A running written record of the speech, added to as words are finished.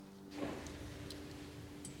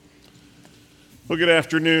Well, good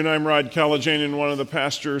afternoon. I'm Rod Callahan, one of the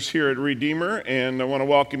pastors here at Redeemer, and I want to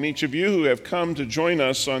welcome each of you who have come to join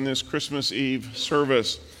us on this Christmas Eve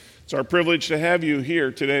service. It's our privilege to have you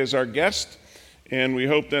here today as our guest, and we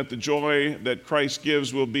hope that the joy that Christ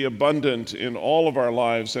gives will be abundant in all of our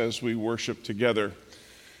lives as we worship together.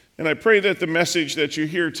 And I pray that the message that you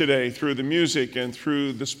hear today through the music and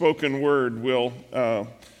through the spoken word will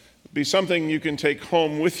be something you can take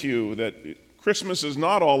home with you, that Christmas is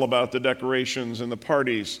not all about the decorations and the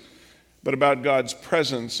parties, but about God's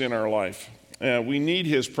presence in our life. We need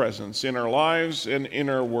His presence in our lives and in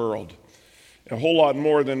our world. A whole lot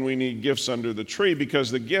more than we need gifts under the tree,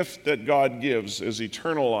 because the gift that God gives is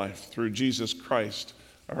eternal life through Jesus Christ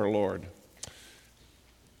our Lord.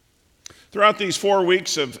 Throughout these 4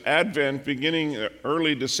 weeks of Advent, beginning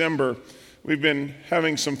early December, we've been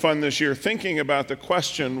having some fun this year thinking about the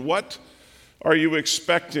question, what are you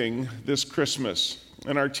expecting this Christmas?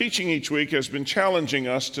 And our teaching each week has been challenging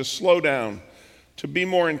us to slow down, to be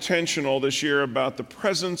more intentional this year about the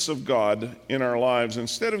presence of God in our lives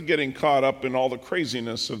instead of getting caught up in all the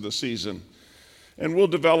craziness of the season. And we'll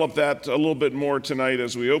develop that a little bit more tonight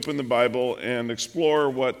as we open the Bible and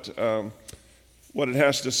explore what it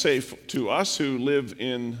has to say to us who live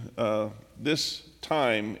in this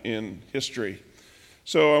time in history.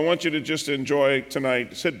 So I want you to just enjoy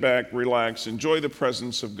tonight, sit back, relax, enjoy the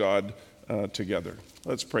presence of God together.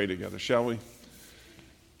 Let's pray together, shall we?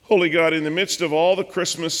 Holy God, in the midst of all the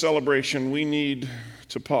Christmas celebration, we need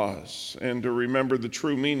to pause and to remember the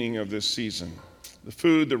true meaning of this season. The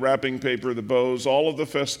food, the wrapping paper, the bows, all of the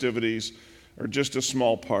festivities are just a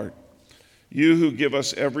small part. You who give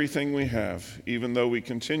us everything we have, even though we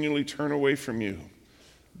continually turn away from you,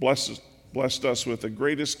 blessed us with the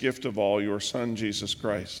greatest gift of all, your Son, Jesus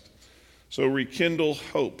Christ. So rekindle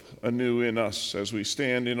hope anew in us as we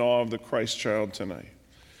stand in awe of the Christ child tonight.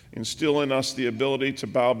 Instill in us the ability to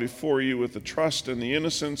bow before you with the trust and the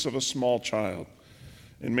innocence of a small child.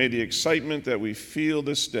 And may the excitement that we feel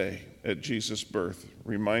this day at Jesus' birth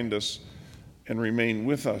remind us and remain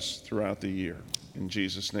with us throughout the year. In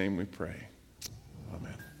Jesus' name we pray.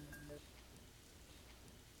 Amen.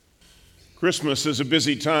 Christmas is a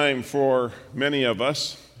busy time for many of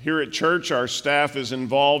us. Here at church, our staff is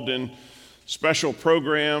involved in special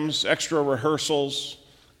programs, extra rehearsals,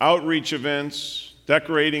 outreach events,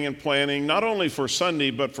 decorating and planning, not only for Sunday,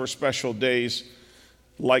 but for special days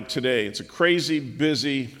like today. It's a crazy,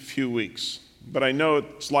 busy few weeks, but I know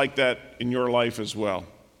it's like that in your life as well.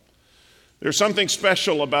 There's something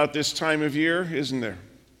special about this time of year, isn't there?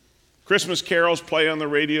 Christmas carols play on the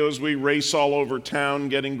radio as we race all over town,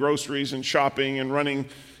 getting groceries and shopping and running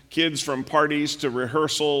kids from parties to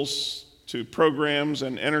rehearsals to programs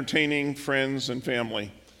and entertaining friends and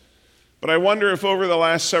family. But I wonder if over the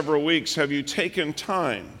last several weeks, have you taken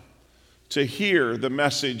time to hear the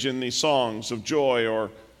message in these songs of joy,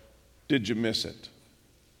 or did you miss it?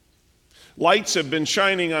 Lights have been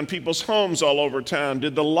shining on people's homes all over town.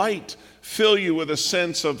 Did the light fill you with a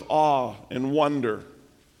sense of awe and wonder?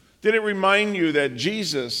 Did it remind you that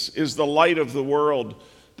Jesus is the light of the world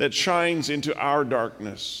that shines into our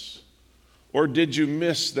darkness? Or did you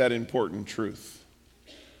miss that important truth?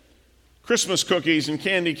 Christmas cookies and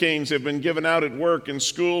candy canes have been given out at work and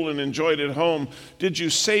school and enjoyed at home. Did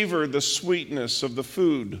you savor the sweetness of the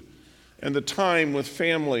food and the time with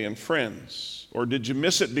family and friends? Or did you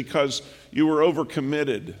miss it because you were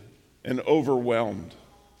overcommitted and overwhelmed?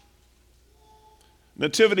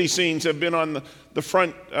 Nativity scenes have been on the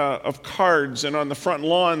front of cards and on the front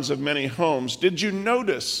lawns of many homes. Did you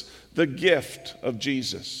notice the gift of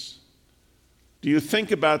Jesus? Do you think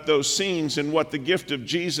about those scenes and what the gift of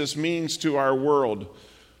Jesus means to our world?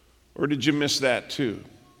 Or did you miss that too?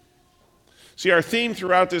 See, our theme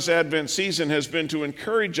throughout this Advent season has been to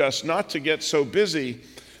encourage us not to get so busy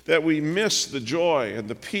that we miss the joy and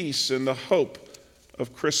the peace and the hope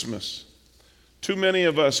of Christmas. Too many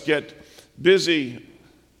of us get busy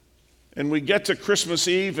and we get to Christmas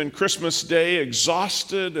Eve and Christmas Day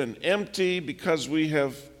exhausted and empty because we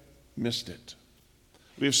have missed it.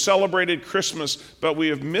 We have celebrated Christmas, but we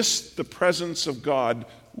have missed the presence of God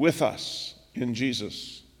with us in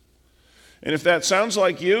Jesus. And if that sounds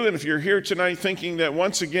like you, and if you're here tonight thinking that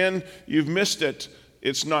once again you've missed it,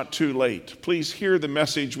 it's not too late. Please hear the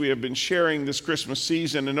message we have been sharing this Christmas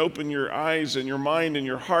season and open your eyes and your mind and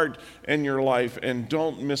your heart and your life, and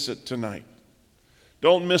don't miss it tonight.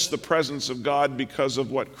 Don't miss the presence of God because of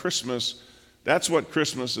that's what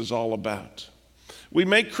Christmas is all about. We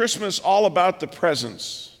make Christmas all about the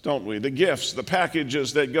presents, don't we? The gifts, the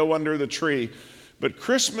packages that go under the tree. But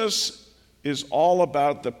Christmas is all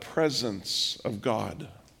about the presence of God.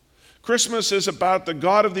 Christmas is about the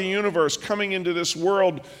God of the universe coming into this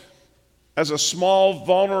world as a small,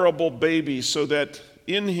 vulnerable baby so that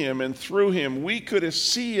in him and through him we could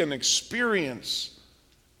see and experience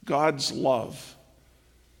God's love.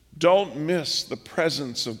 Don't miss the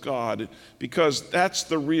presence of God, because that's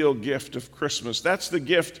the real gift of Christmas. That's the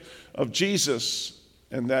gift of Jesus,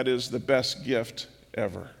 and that is the best gift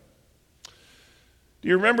ever. Do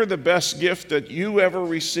you remember the best gift that you ever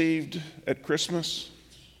received at Christmas?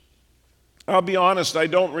 I'll be honest, I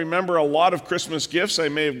don't remember a lot of Christmas gifts I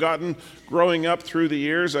may have gotten growing up through the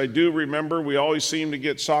years. I do remember we always seem to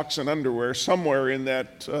get socks and underwear somewhere in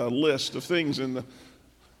that list of things in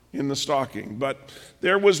the stocking. But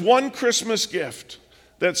there was one Christmas gift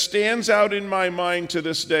that stands out in my mind to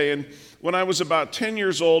this day. And when I was about 10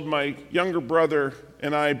 years old, my younger brother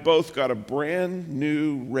and I both got a brand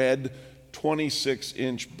new red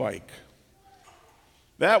 26-inch bike.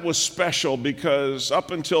 That was special because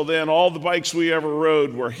up until then, all the bikes we ever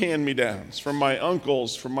rode were hand-me-downs from my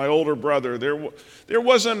uncles, from my older brother. There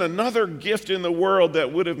wasn't another gift in the world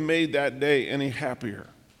that would have made that day any happier.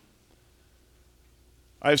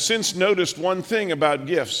 I've since noticed one thing about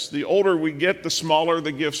gifts. The older we get, the smaller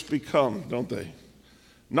the gifts become, don't they?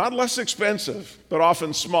 Not less expensive, but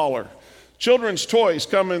often smaller. Children's toys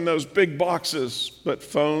come in those big boxes, but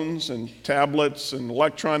phones and tablets and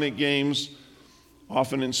electronic games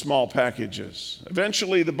often in small packages.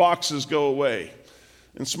 Eventually, the boxes go away,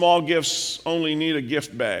 and small gifts only need a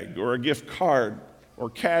gift bag or a gift card, or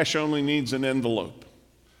cash only needs an envelope.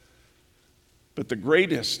 But the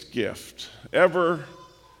greatest gift ever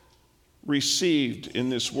received in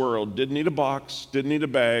this world didn't need a box, didn't need a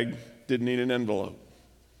bag, didn't need an envelope.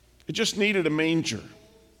 It just needed a manger.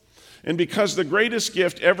 And because the greatest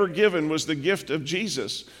gift ever given was the gift of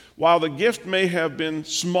Jesus, while the gift may have been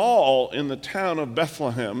small in the town of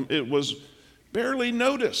Bethlehem, it was barely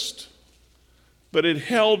noticed. But it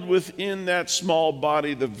held within that small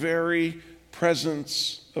body the very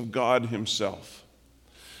presence of God himself.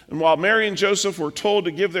 And while Mary and Joseph were told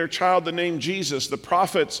to give their child the name Jesus, the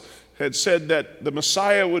prophets had said that the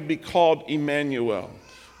Messiah would be called Emmanuel.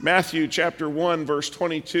 Matthew chapter 1, verse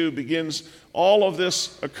 22 begins, all of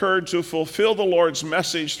this occurred to fulfill the Lord's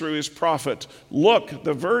message through his prophet. Look,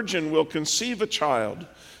 the virgin will conceive a child.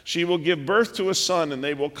 She will give birth to a son, and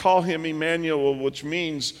they will call him Emmanuel, which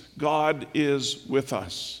means God is with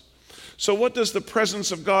us. So what does the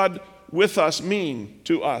presence of God with us mean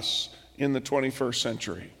to us in the 21st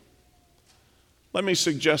century? Let me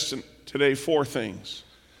suggest today 4 things.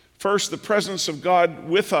 First, the presence of God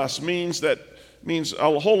with us means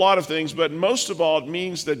a whole lot of things, but most of all, it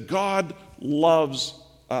means that God loves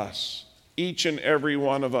us, each and every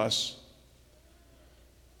one of us.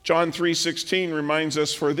 John 3:16 reminds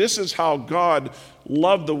us, for this is how God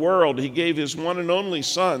loved the world. He gave his one and only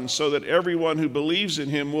Son so that everyone who believes in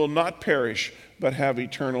him will not perish, but have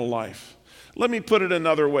eternal life. Let me put it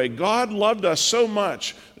another way. God loved us so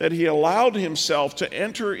much that he allowed himself to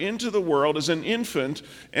enter into the world as an infant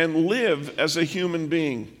and live as a human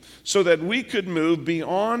being, so that we could move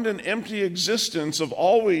beyond an empty existence of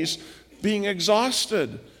always being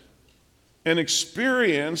exhausted and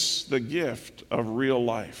experience the gift of real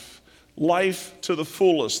life. Life to the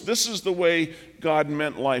fullest. This is the way God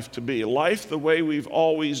meant life to be. Life the way we've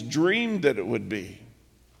always dreamed that it would be.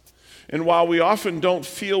 And while we often don't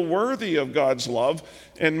feel worthy of God's love,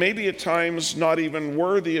 and maybe at times not even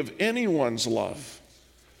worthy of anyone's love,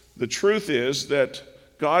 the truth is that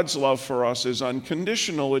God's love for us is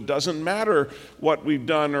unconditional. It doesn't matter what we've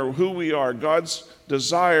done or who we are. God's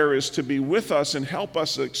desire is to be with us and help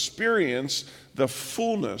us experience the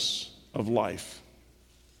fullness of life.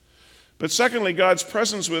 But secondly, God's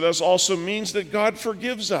presence with us also means that God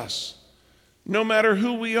forgives us. No matter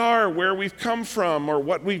who we are, where we've come from, or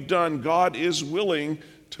what we've done, God is willing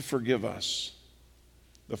to forgive us.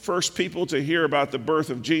 The first people to hear about the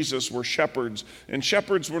birth of Jesus were shepherds, and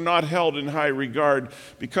shepherds were not held in high regard.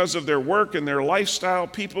 Because of their work and their lifestyle,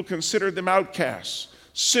 people considered them outcasts,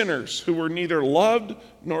 sinners who were neither loved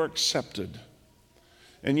nor accepted.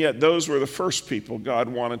 And yet those were the first people God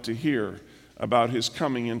wanted to hear about his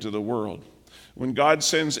coming into the world. When God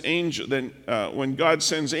sends angels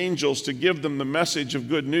to give them the message of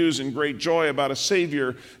good news and great joy about a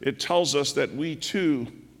Savior, it tells us that we too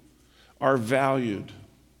are valued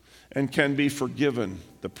and can be forgiven.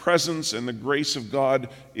 The presence and the grace of God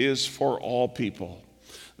is for all people.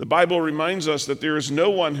 The Bible reminds us that there is no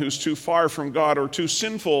one who's too far from God or too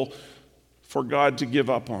sinful for God to give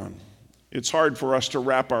up on. It's hard for us to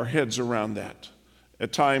wrap our heads around that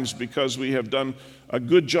at times because we have done a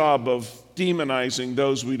good job of demonizing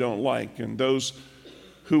those we don't like and those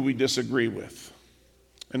who we disagree with.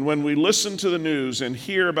 And when we listen to the news and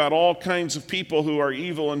hear about all kinds of people who are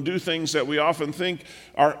evil and do things that we often think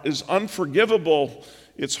is unforgivable,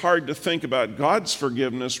 it's hard to think about God's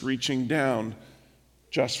forgiveness reaching down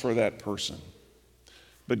just for that person.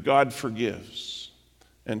 But God forgives.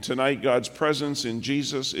 And tonight, God's presence in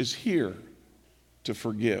Jesus is here to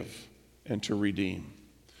forgive and to redeem.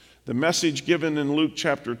 The message given in Luke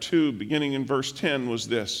chapter 2, beginning in verse 10, was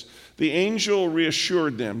this: the angel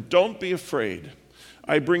reassured them, "Don't be afraid.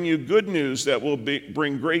 I bring you good news that will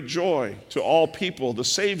bring great joy to all people. The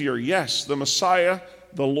Savior, yes, the Messiah,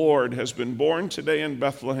 the Lord, has been born today in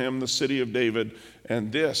Bethlehem, the city of David,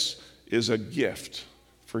 and this is a gift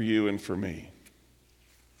for you and for me."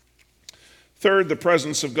 Third, the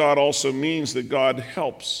presence of God also means that God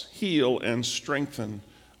helps heal and strengthen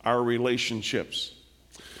our relationships.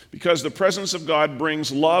 Because the presence of God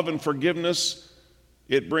brings love and forgiveness,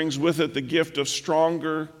 it brings with it the gift of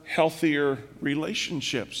stronger, healthier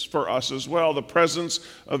relationships for us as well. The presence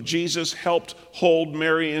of Jesus helped hold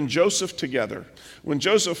Mary and Joseph together. When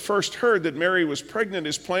Joseph first heard that Mary was pregnant,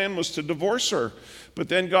 his plan was to divorce her. But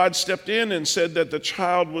then God stepped in and said that the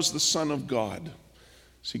child was the Son of God.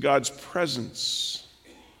 See, God's presence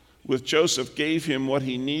with Joseph gave him what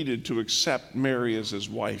he needed to accept Mary as his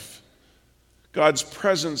wife. God's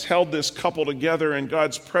presence held this couple together, and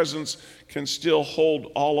God's presence can still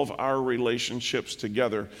hold all of our relationships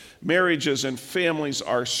together. Marriages and families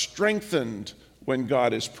are strengthened when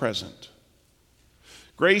God is present.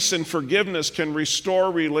 Grace and forgiveness can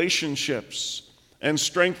restore relationships and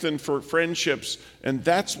strengthen for friendships, and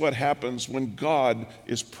that's what happens when God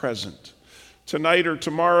is present. Tonight or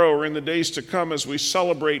tomorrow or in the days to come, as we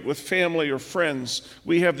celebrate with family or friends,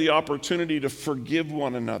 we have the opportunity to forgive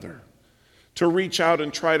one another, to reach out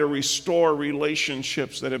and try to restore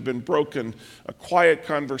relationships that have been broken, a quiet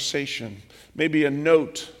conversation, maybe a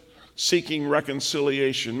note seeking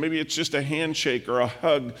reconciliation. Maybe it's just a handshake or a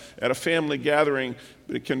hug at a family gathering,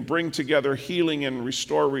 but it can bring together healing and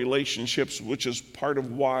restore relationships, which is part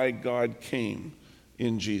of why God came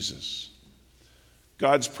in Jesus.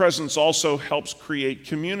 God's presence also helps create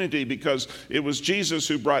community, because it was Jesus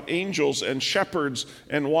who brought angels and shepherds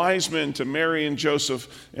and wise men to Mary and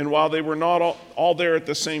Joseph. And while they were not all there at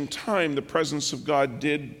the same time, the presence of God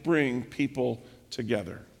did bring people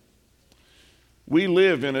together. We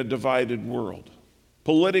live in a divided world.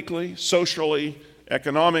 Politically, socially,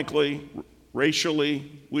 economically,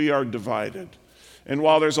 racially, we are divided. And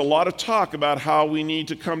while there's a lot of talk about how we need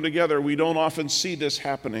to come together, we don't often see this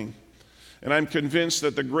happening. And I'm convinced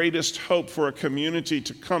that the greatest hope for a community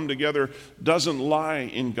to come together doesn't lie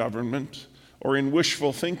in government or in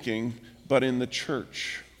wishful thinking, but in the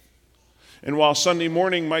church. And while Sunday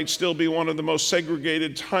morning might still be one of the most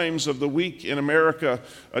segregated times of the week in America,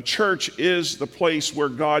 a church is the place where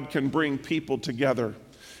God can bring people together.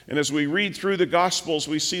 And as we read through the Gospels,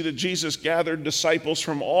 we see that Jesus gathered disciples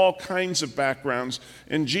from all kinds of backgrounds,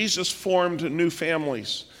 and Jesus formed new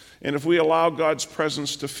families. And if we allow God's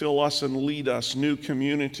presence to fill us and lead us, new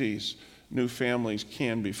communities, new families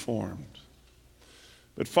can be formed.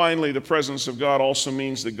 But finally, the presence of God also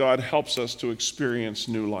means that God helps us to experience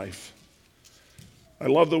new life. I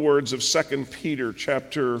love the words of 2 Peter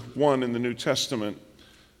chapter 1 in the New Testament.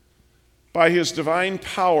 By his divine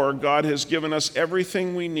power, God has given us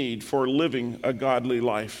everything we need for living a godly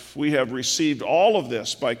life. We have received all of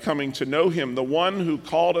this by coming to know him, the one who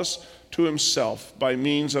called us to himself by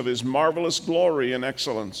means of his marvelous glory and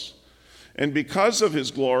excellence. And because of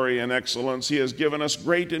his glory and excellence, he has given us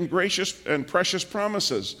great and gracious and precious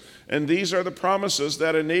promises. And these are the promises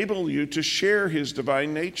that enable you to share his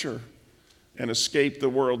divine nature and escape the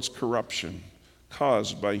world's corruption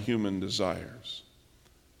caused by human desires.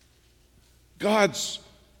 God's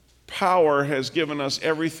power has given us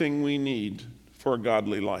everything we need for a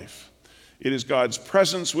godly life. It is God's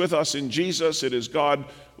presence with us in Jesus. It is God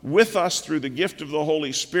with us through the gift of the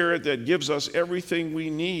Holy Spirit that gives us everything we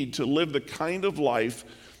need to live the kind of life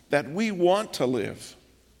that we want to live.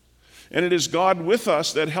 And it is God with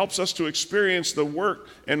us that helps us to experience the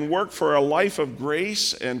work for a life of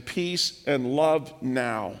grace and peace and love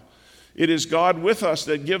now. It is God with us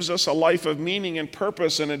that gives us a life of meaning and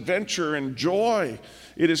purpose and adventure and joy.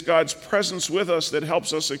 It is God's presence with us that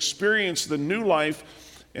helps us experience the new life.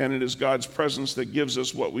 And it is God's presence that gives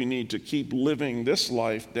us what we need to keep living this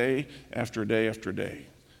life day after day after day.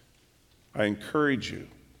 I encourage you,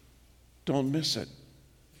 don't miss it.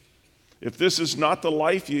 If this is not the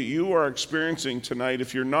life you are experiencing tonight,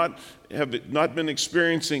 if you're have not been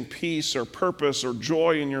experiencing peace or purpose or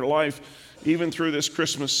joy in your life, even through this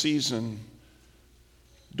Christmas season,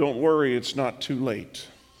 don't worry, it's not too late.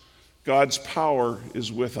 God's power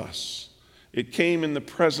is with us. It came in the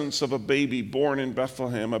presence of a baby born in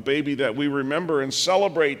Bethlehem, a baby that we remember and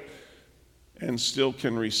celebrate and still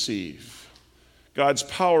can receive. God's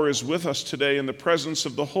power is with us today in the presence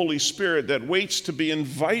of the Holy Spirit that waits to be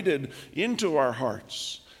invited into our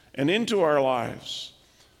hearts and into our lives,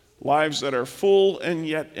 lives that are full and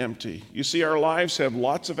yet empty. You see, our lives have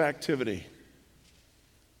lots of activity,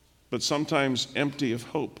 but sometimes empty of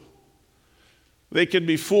hope. They can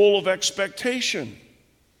be full of expectation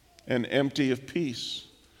and empty of peace.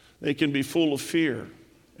 They can be full of fear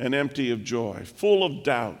and empty of joy, full of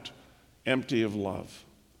doubt, empty of love.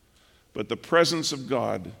 But the presence of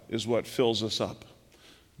God is what fills us up.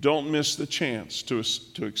 Don't miss the chance to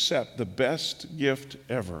accept the best gift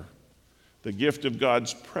ever, the gift of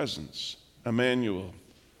God's presence, Emmanuel,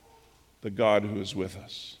 the God who is with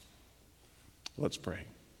us. Let's pray.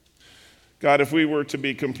 God, if we were to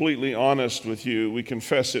be completely honest with you, we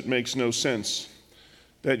confess it makes no sense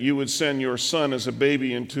that you would send your Son as a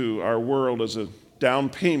baby into our world as a down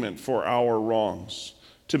payment for our wrongs,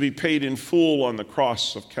 to be paid in full on the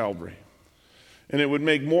cross of Calvary. And it would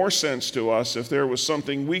make more sense to us if there was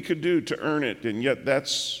something we could do to earn it, and yet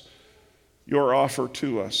that's your offer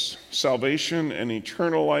to us. Salvation and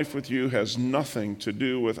eternal life with you has nothing to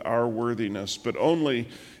do with our worthiness, but only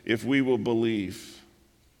if we will believe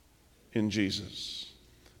in Jesus.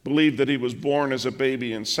 Believe that he was born as a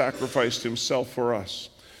baby and sacrificed himself for us.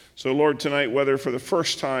 So Lord, tonight, whether for the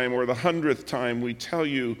first time or the 100th time, we tell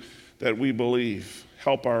you that we believe.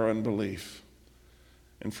 Help our unbelief.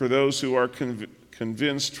 And for those who are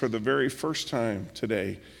convinced for the very first time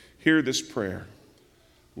today, hear this prayer.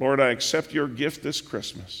 Lord, I accept your gift this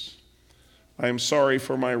Christmas. I am sorry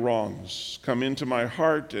for my wrongs. Come into my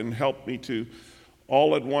heart and help me to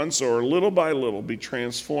all at once or little by little be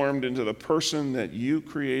transformed into the person that you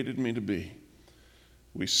created me to be.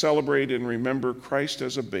 We celebrate and remember Christ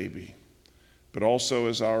as a baby, but also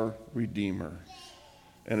as our Redeemer.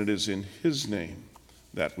 And it is in his name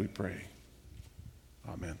that we pray.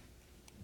 Amen.